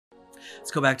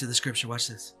Let's go back to the scripture. Watch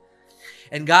this.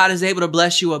 And God is able to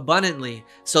bless you abundantly,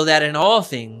 so that in all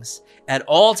things, at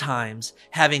all times,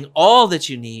 having all that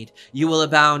you need, you will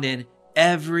abound in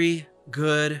every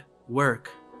good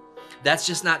work. That's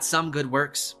just not some good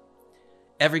works.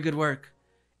 Every good work.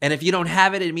 And if you don't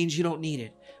have it, it means you don't need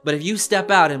it. But if you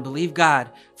step out and believe God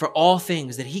for all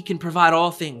things, that he can provide all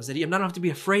things, that I don't have to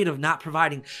be afraid of not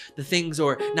providing the things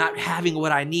or not having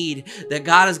what I need, that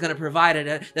God is going to provide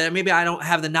it, that maybe I don't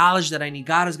have the knowledge that I need,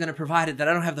 God is going to provide it, that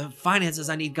I don't have the finances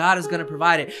I need, God is going to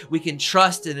provide it. We can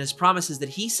trust in his promises that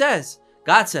he says,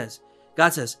 God says,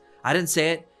 I didn't say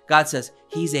it, God says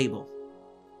he's able.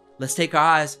 Let's take our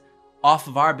eyes off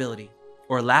of our ability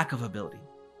or lack of ability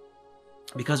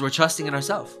because we're trusting in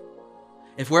ourselves.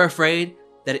 If we're afraid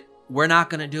that we're not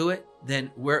going to do it,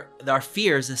 then our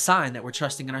fear is a sign that we're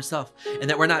trusting in ourselves and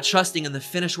that we're not trusting in the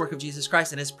finished work of Jesus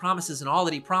Christ and his promises and all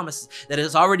that he promises that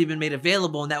has already been made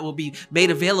available and that will be made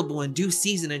available in due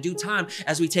season and due time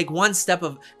as we take one step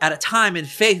at a time in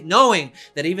faith, knowing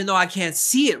that even though I can't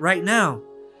see it right now,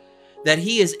 that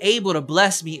he is able to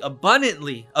bless me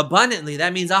abundantly.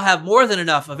 That means I'll have more than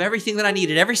enough of everything that I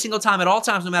needed every single time, at all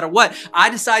times, no matter what I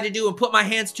decide to do and put my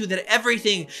hands to, that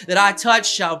everything that I touch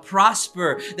shall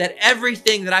prosper, that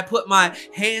everything that I put my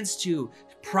hands to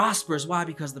prospers. Why?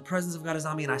 Because the presence of God is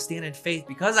on me and I stand in faith.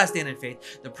 Because I stand in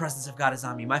faith, the presence of God is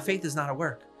on me. My faith is not a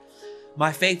work.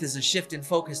 My faith is a shift in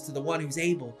focus to the one who's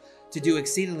able to do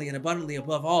exceedingly and abundantly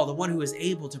above all, the one who is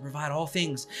able to provide all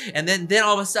things. And then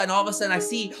all of a sudden I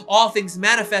see all things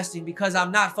manifesting because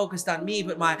I'm not focused on me,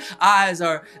 but my eyes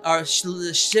are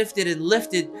shifted and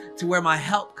lifted to where my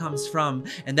help comes from.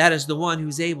 And that is the one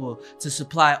who's able to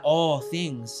supply all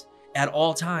things at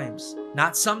all times,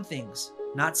 not some things,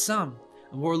 not some.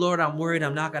 Oh, Lord, I'm worried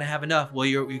I'm not going to have enough.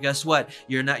 Well, guess what?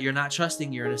 You're not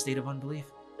trusting. You're in a state of unbelief.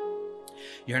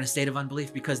 You're in a state of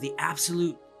unbelief because the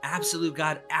absolute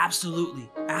God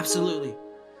absolutely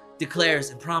declares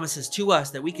and promises to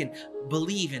us that we can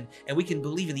believe in, and we can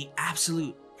believe in the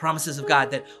absolute promises of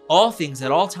God, that all things at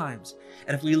all times.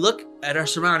 And if we look at our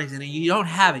surroundings and you don't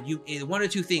have it, you one or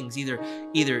two things, either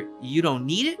you don't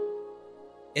need it,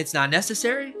 it's not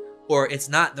necessary, or it's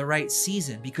not the right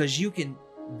season, because you can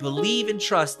believe and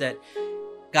trust that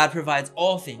God provides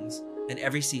all things in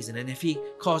every season. And if he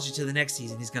calls you to the next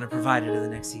season, he's going to provide it in the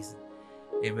next season.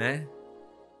 Amen.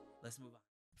 Let's move on.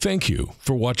 Thank you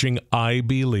for watching I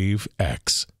Believe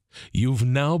X. You've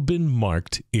now been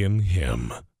marked in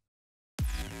him.